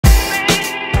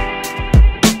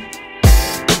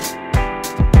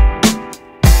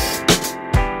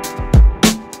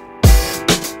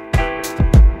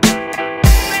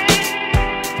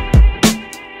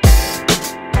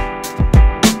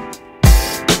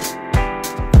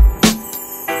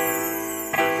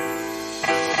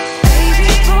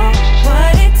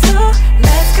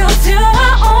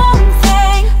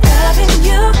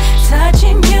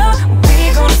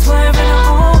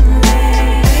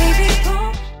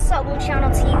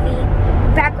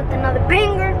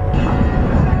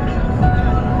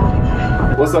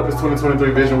what's up? It's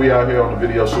 2023 Vision. We out here on the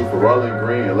video shoot for Rolling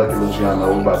Green and Lucky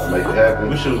Luciano. We about to make it happen.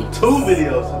 We shoot 2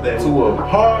 videos today. 2 of them.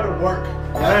 Hard work.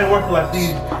 I ain't working like these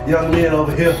young men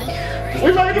over here.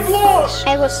 We made the vlog.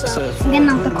 Hey, what's up? I'm getting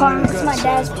out the car. This is my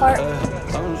dad's part of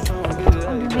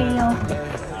the video.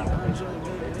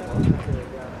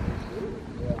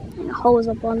 And the hose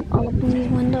up on all up in these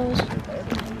windows.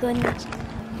 Goodness.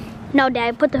 No,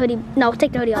 Dad, put the hoodie. No,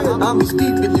 take the hoodie off.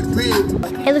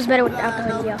 It looks better without the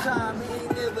hoodie off.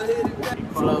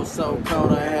 Flow so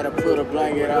cold, I had to put a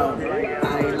blanket on.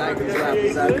 I ain't like these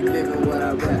rappers, I be living what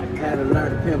I rap. Had to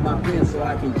learn to pimp my pen so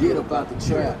I can get up out the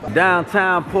trap.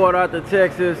 Downtown Port Arthur,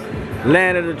 Texas,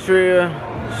 landed the trail,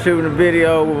 shooting a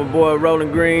video with my boy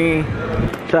Rolling Green.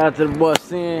 Shout out to the boy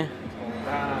Sin.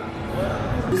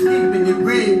 Sleeping in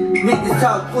red, niggas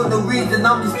talk for no reason,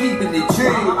 I'm just keeping it true.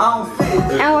 I don't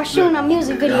fit. And we're shooting a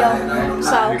music video,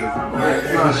 so.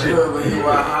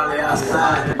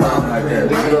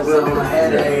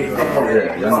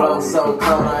 So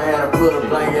cold, I had to put a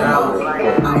blanket on. I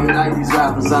ain't like these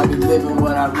rappers, I be living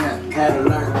what I rap. Had to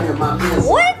learn to pay my bills.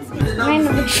 What? Name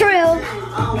of the Trill.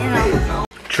 Yeah.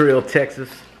 Trill, Texas,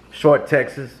 Short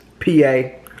Texas, PA,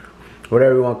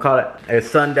 whatever you want to call it. It's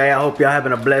Sunday. I hope y'all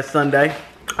having a blessed Sunday.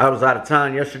 I was out of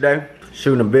town yesterday,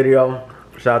 shooting a video.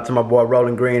 Shout out to my boy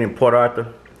Rolling Green in Port Arthur.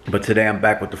 But today I'm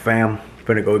back with the fam.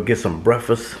 Finna go get some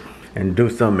breakfast and do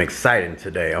something exciting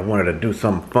today. I wanted to do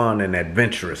something fun and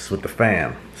adventurous with the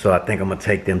fam. So I think I'm gonna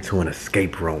take them to an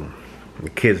escape room. The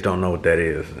kids don't know what that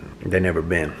is. They never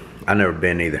been. I never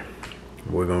been either.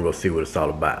 We're gonna go see what it's all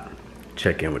about.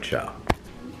 Check in with y'all.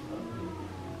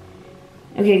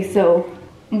 Okay, so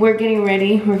we're getting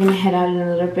ready. We're gonna head out in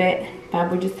a little bit.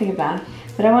 Bob will just take a bath.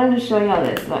 But I wanted to show y'all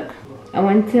this, look. I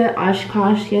went to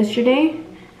Oshkosh yesterday.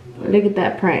 Look at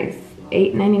that price,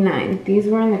 $8.99. These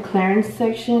were in the clearance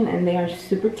section and they are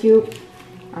super cute.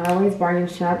 I always bargain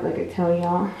shop, like I tell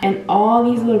y'all. And all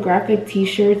these little graphic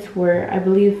t-shirts were, I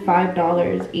believe,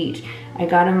 $5 each. I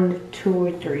got them 2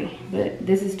 or 3, but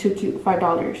this is too cute,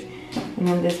 $5. And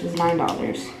then this was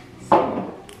 $9,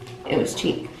 so it was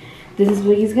cheap. This is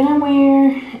what he's gonna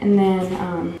wear, and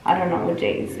then I don't know what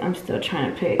days. I'm still trying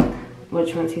to pick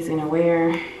which ones he's gonna wear,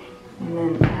 and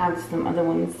then I have some other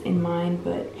ones in mind,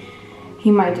 but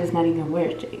he might just not even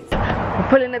wear J's. We're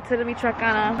pulling up to the meat truck,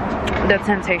 Anna. The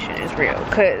temptation is real,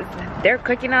 cause they're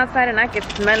cooking outside and I can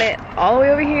smell it all the way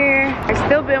over here. I've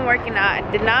still been working out.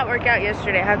 I did not work out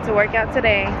yesterday. I have to work out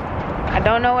today. I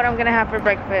don't know what I'm gonna have for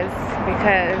breakfast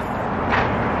because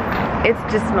it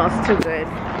just smells too good.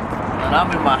 And I'm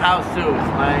in my house too,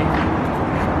 man.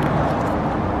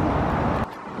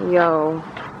 Yo,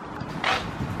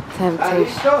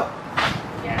 temptation.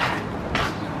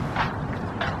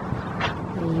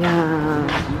 Yeah.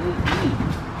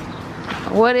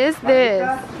 What is this?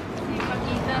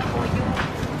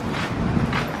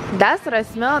 That's what I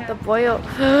smelled, the pollo.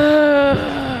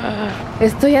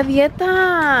 Estoy a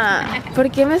dieta. ¿Por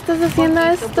qué me estás haciendo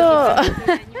esto?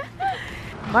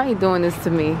 Why are you doing this to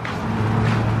me?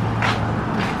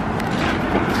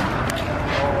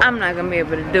 I'm not gonna be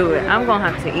able to do it. I'm gonna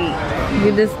have to eat.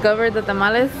 You discovered the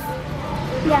tamales?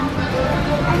 Yeah.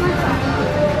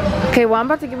 Okay, well, I'm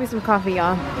about to give me some coffee,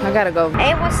 y'all. I gotta go.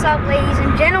 Hey, what's up, ladies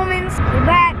and gentlemen? We're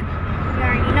back. You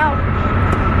already know.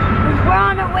 We're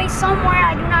on our way somewhere.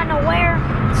 I do not know where.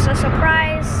 It's a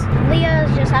surprise.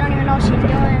 Leah's just, I don't even know what she's doing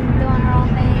her own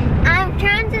thing. I'm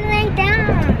trying to lay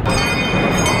down.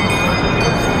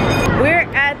 We're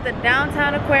at the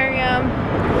downtown aquarium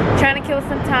trying to kill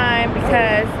some time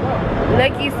because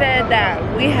Lucky said that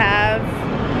we have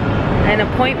an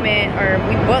appointment or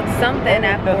we booked something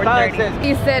at 4:30.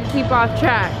 He said keep off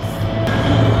tracks.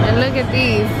 And look at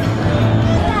these.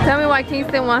 Tell me why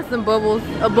Kingston wants some bubbles,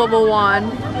 a bubble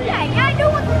wand. Yeah, I do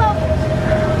want the bubbles.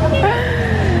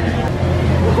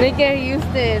 Look at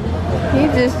Houston.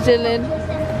 He's just chilling.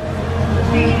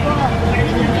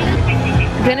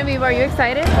 Genevieve, are you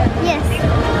excited? Yes.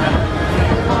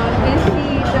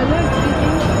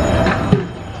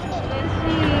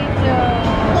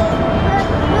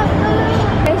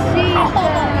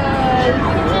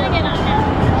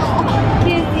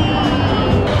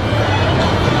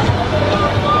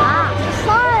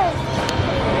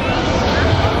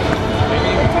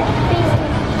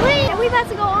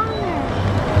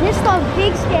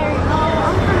 Big scary.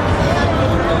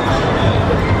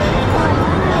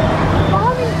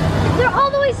 They're all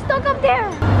the way stuck up there.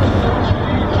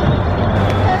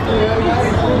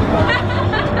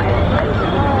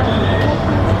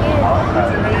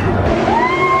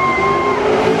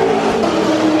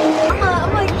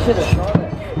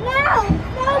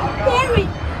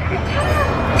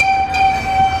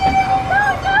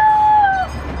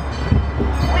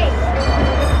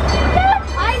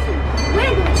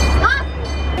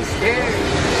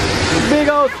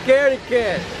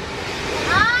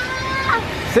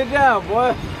 Sit down, boy.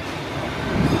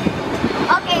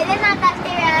 Okay, they're not that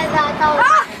scary as I thought.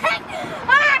 Oh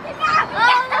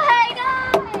my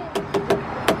god!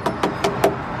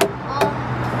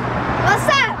 What's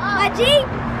up? A Jeep?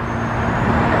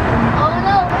 Oh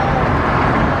no.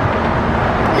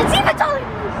 Let's see if it's all in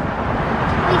this.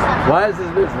 Please stop. Why is this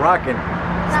bitch rocking?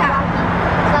 Stop.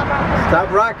 Stop rocking.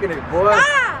 Stop rocking it, boy.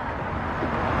 Stop!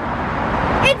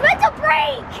 It's meant to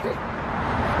break!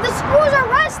 The screws are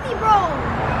rusty, bro!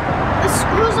 The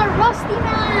screws are rusty,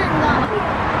 man!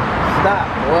 Stop,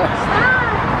 boy.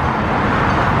 Stop!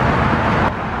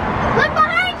 Look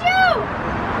behind you!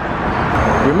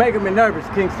 You're making me nervous,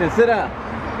 Kingston. Sit down.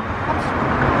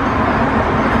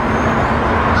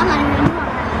 I'm not even doing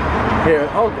that. Here,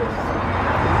 hold this.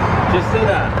 Just sit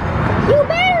down. You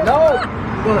better No! stop!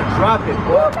 You're gonna drop it, You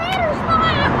boy. better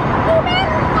stop! You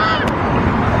better stop!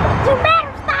 You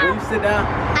better stop! Will you sit down?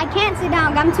 I can't sit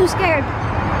down. I'm too scared.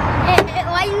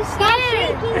 Why are you scared?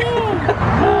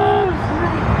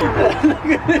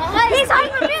 He's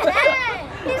hyperventilating.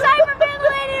 He's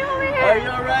hyperventilating over Are here. you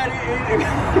alright?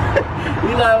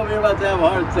 Eli over here about to have a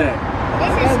heart attack.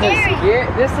 This is scary.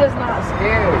 This is not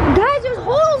scary. Guys, there's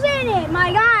holes in it,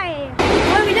 my guy.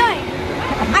 What are we doing?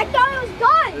 I thought it was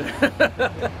done.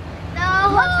 No.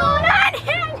 What's going on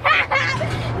here?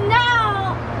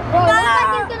 No. Bro, it looks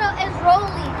like it's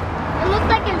rolling. It looks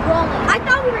like it's rolling. I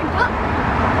thought we were done.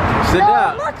 Sit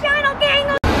down. Luciano gang.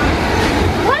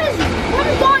 What is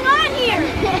going on here?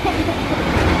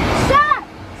 Stop!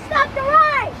 Stop the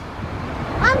ride!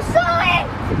 I'm suing!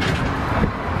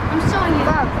 I'm suing you.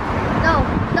 No,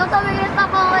 don't tell me you're gonna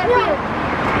stop all the way up here.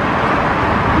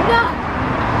 No.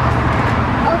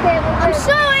 Okay, well, I'm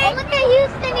suing. Oh, look at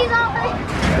Houston, he's all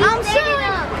I'm suing.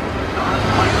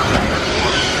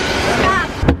 Stop.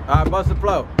 Alright, bust the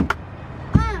flow.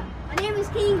 My name is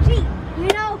King G. You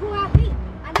know who I be.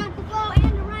 I got the flow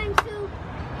and the rhymes too.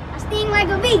 I sting like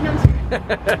a bee. No, I'm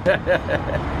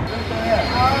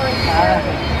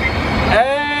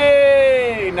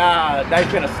Hey! Nah, they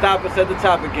finna stop us at the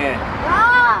top again. no.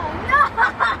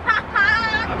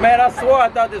 Man, I swore I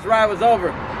thought this ride was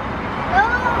over. I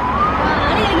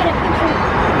need to get a picture.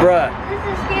 Bruh. This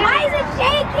is scary. Why is it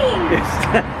shaking?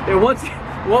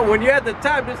 When you're at the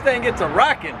top, this thing gets a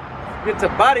rocking. Gets a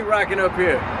body rocking up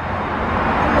here.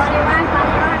 Body rock,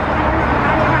 body rock, body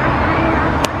rock, body rock.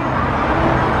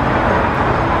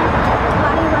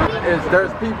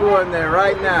 There's people in there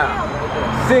right now.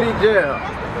 City jail. That's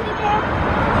the city jail.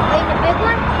 Wait, the big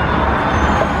one?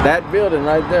 That building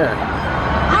right there. I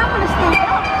want to stand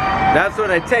up. That's where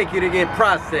they take you to get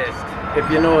processed, if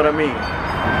you know what I mean.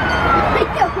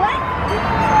 What?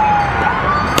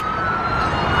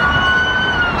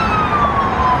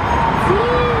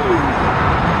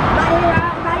 Body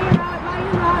rock, body rock, body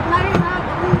rock, body rock.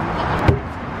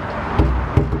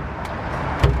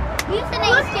 Houston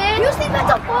ain't scared. Houston's about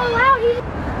to fall out.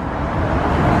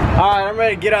 Alright, I'm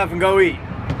ready to get off and go eat.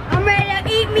 I'm ready to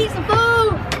eat me some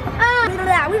food.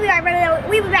 We'll be right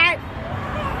back.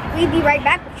 We'll be right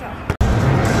back with y'all.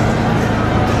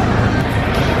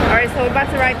 Alright, so we're about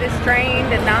to ride this train,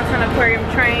 the downtown aquarium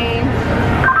train.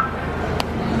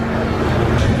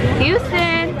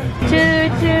 Houston. Choo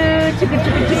choo chicka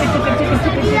chicka chicka chicka chicka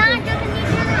chicka chicka.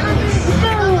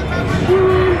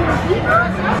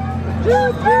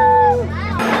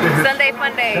 Sunday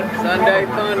fun day. Sunday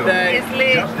fun day. It's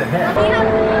lit.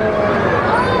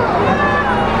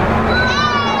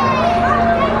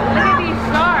 Look at these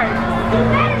sharks.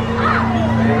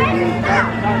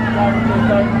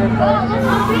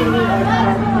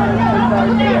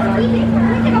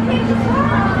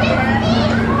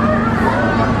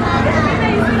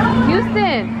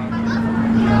 Houston.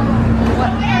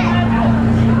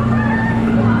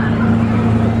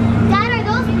 Dad, are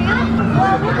those real?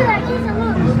 Well, look at that. He's a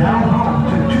look. Now home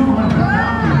to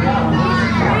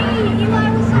 200,000 Eli,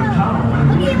 what's up?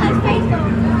 Look at Eli's face though.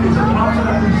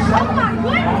 Oh my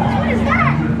goodness, what is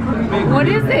that? What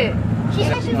is it? She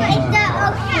said she's like, it's the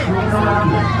ocean.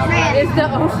 It's the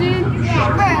ocean?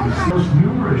 Yeah, Most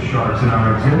numerous sharks in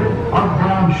our exhibit are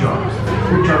brown sharks,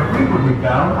 which are frequently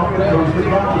found on the coast of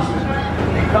Galveston.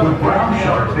 The brown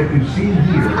sharks that you see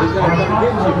here are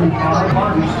approximately 5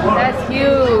 bodies large. That's huge.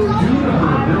 Due to her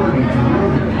ability to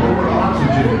live in lower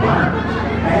oxygen environments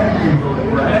and in both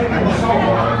fresh and salt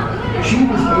water, she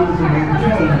was able to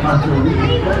maintain until the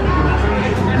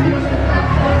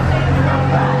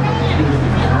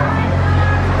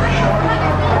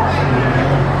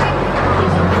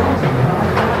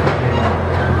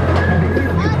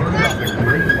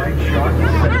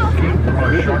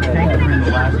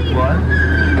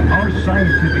Our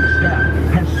scientific staff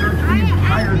has searched the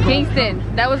entire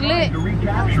Kingston, that was lit. to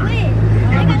recapture it.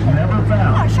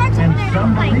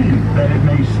 believe that it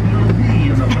may still be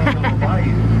in the Buffalo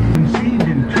Bayou. Conceived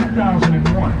in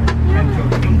 2001 and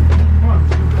took 18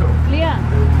 months to build. Leah.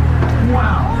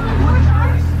 Wow, what is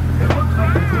this? It looks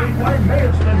like the great white may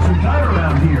have spent some time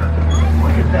around here.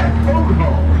 Look at that photo.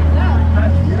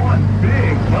 That's one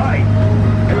big bite.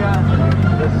 Yeah,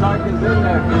 the shark is in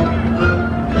there.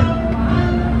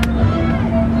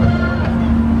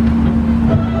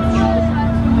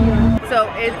 So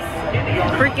it's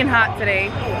freaking hot today.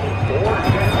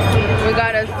 We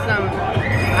got us some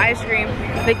ice cream.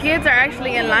 The kids are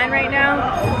actually in line right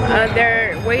now.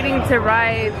 They're waiting to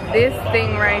ride this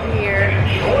thing right here.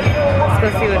 Let's go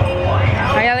see what.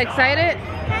 Are y'all excited?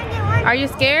 Are you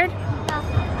scared?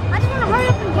 I just want to hurry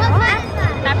up and get on.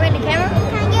 Can I bring the camera?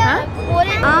 Huh?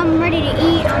 I'm ready to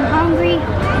eat. I'm hungry.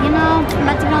 You know, I'm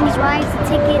about to get on these rides, the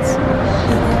tickets.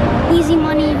 Easy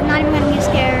money. Not even gonna get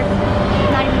scared.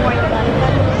 Not even worried about it.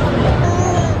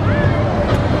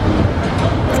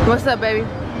 What's up, baby?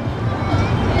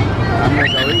 I'm gonna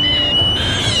go eat.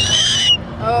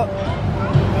 Oh.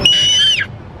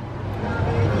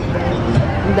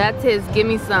 That's his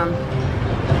gimme some.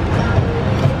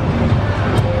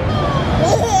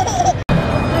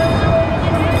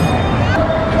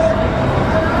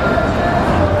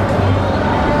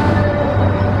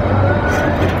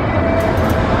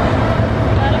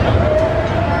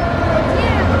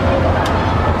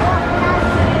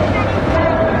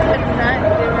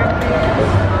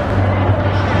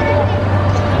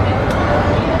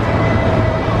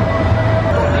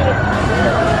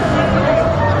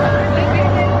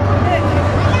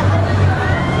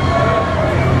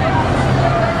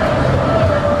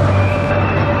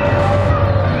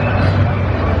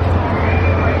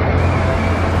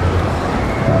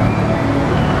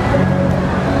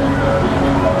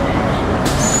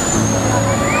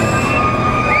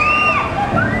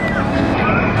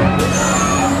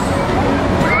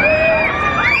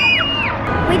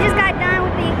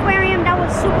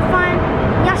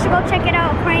 Check it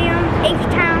out, Aquarium,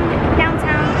 H-Town,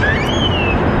 downtown.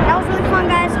 That was really fun,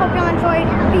 guys. Hope y'all enjoyed.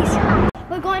 Peace.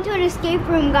 We're going to an escape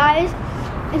room, guys.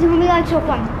 It's gonna be like so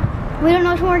fun. We don't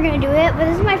know when we're gonna do it, but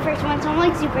this is my first one, so I'm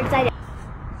like super excited.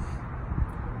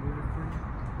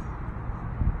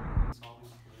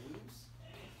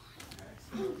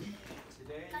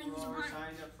 Today you are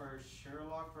signed up for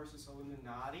Sherlock versus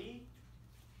Illuminati.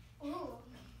 Ooh.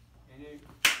 And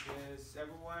does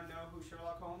everyone know who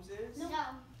Sherlock Holmes is? No.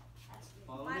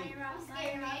 Follow me.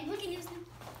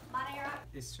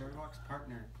 Is Sherlock's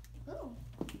partner. Ooh.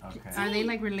 Okay. Are they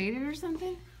like related or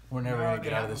something? We're never No, gonna they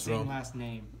get out have of this the same room. last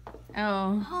name.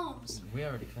 Oh. Holmes. We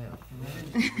already failed.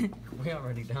 We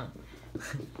already done.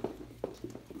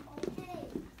 Okay.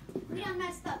 We done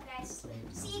messed up, guys.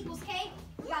 C equals K.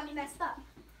 You got me messed up.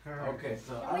 Okay,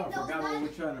 so I don't forgot what we're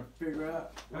trying to figure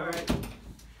out. Alright.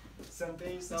 Some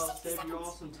things that'll save you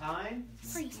all some time.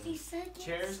 60 seconds.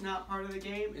 Chair's not part of the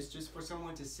game. It's just for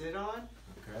someone to sit on.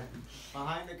 Okay.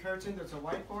 Behind the curtain, there's a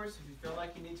whiteboard. So if you feel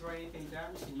like you need to write anything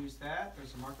down, you can use that.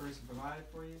 There's a marker erase provided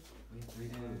for you. We have 3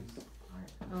 clues.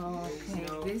 Oh,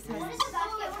 okay. This has.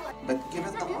 But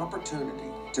given the opportunity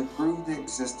to prove the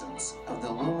existence of the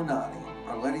Illuminati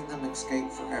or letting them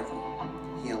escape forever,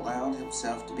 he allowed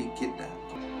himself to be kidnapped.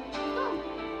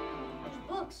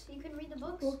 Books. You can read the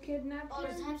books. Who kidnapped Oh, you?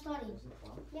 the time study.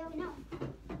 Yeah, we know.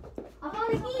 I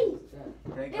found the key.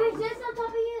 Take It exists on top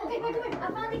of you. Okay, come here. I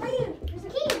found the key. There's a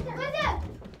key. Where's it?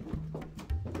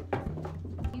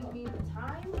 You mean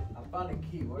time? I found a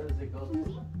key. Where does it go to?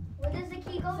 Where does the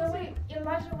key go So to? wait,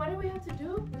 Elijah, what do we have to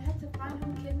do? We have to find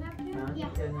who kidnapped him? Huh? Yeah.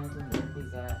 Yeah, no,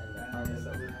 who's that? And the hardest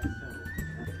that we have.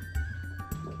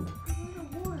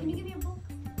 Can you give me a book?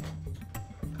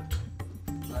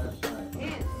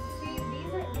 And see,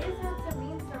 these have to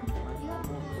mean something.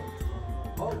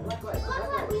 Oh, look, Look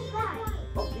what we got.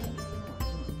 Oh, Oh, give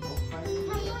me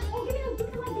the light. Give me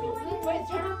the light. Wait,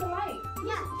 turn off the light.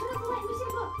 Yeah, turn off the light. Let me see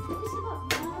the book. Let me see the book.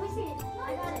 Let me see it.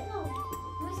 I got it.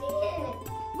 Let me see it.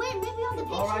 Wait, maybe on the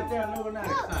picture. oh, right there, Illuminati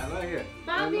sign, right here.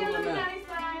 Found the Illuminati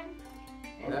sign.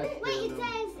 Wait, it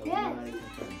says death.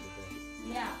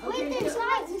 Yeah. Wait, there's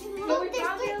dots. Look,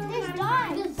 there's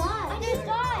dots. There's dots. There's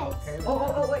dots.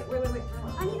 Oh, wait.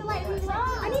 I need the light.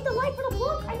 I need the light for the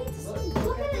book. I need to see.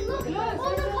 Look at it. Look. Oh,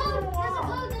 the code. There's a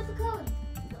code. There's a code.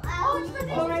 Oh, it's for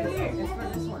this. Oh, right here. It's for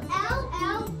this one.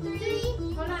 L3.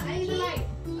 Hold on, I need the light.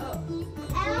 Oh.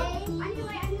 I need the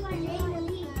light. I need the light. A and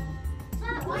B.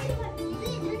 Stop. Why is it?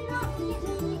 Turn it off. We can't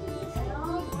turn it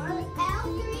off.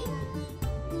 L3.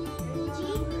 G.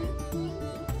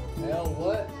 L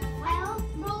what? L.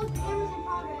 Roll cameras in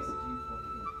progress.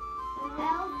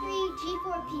 L3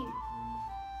 G4P.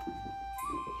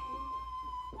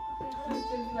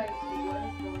 is like what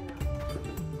is going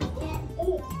on.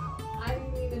 Oh, I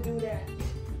didn't mean to do that.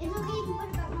 It's okay, you can put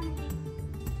it back on.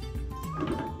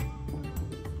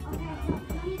 Okay,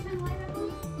 let me turn the light back on.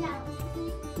 Yeah.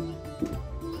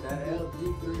 That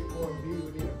LG34B, we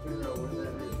need to figure out what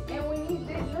that is. And we need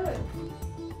this. Look,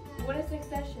 what is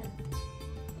Succession?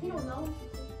 You don't know.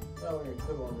 Oh, we need to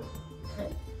clip on this.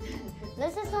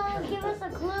 This is gonna give us a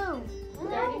clue.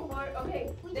 34. Okay,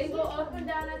 they go up and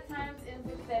down at times in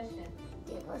succession.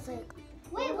 It was like,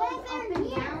 wait, what is up and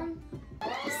down?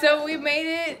 So we made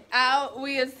it out.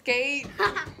 We escaped.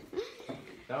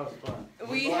 That was fun.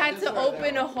 We had to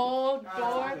open a whole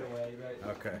door.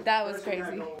 Okay. That was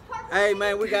crazy. Hey,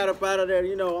 man, we got up out of there.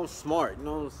 You know, I'm smart. You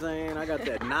know what I'm saying? I got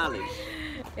that knowledge.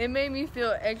 It made me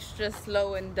feel extra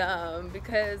slow and dumb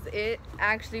because it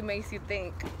actually makes you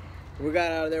think. We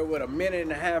got out of there with a minute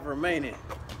and a half remaining.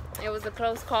 It was a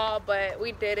close call, but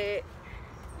we did it.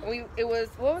 It was,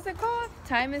 what was it called?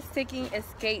 Time is Ticking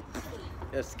Escape.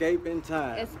 Escape in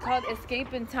time. It's called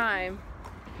Escape in Time.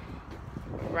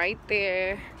 Right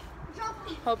there.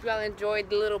 Hope y'all enjoyed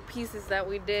the little pieces that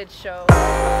we did show.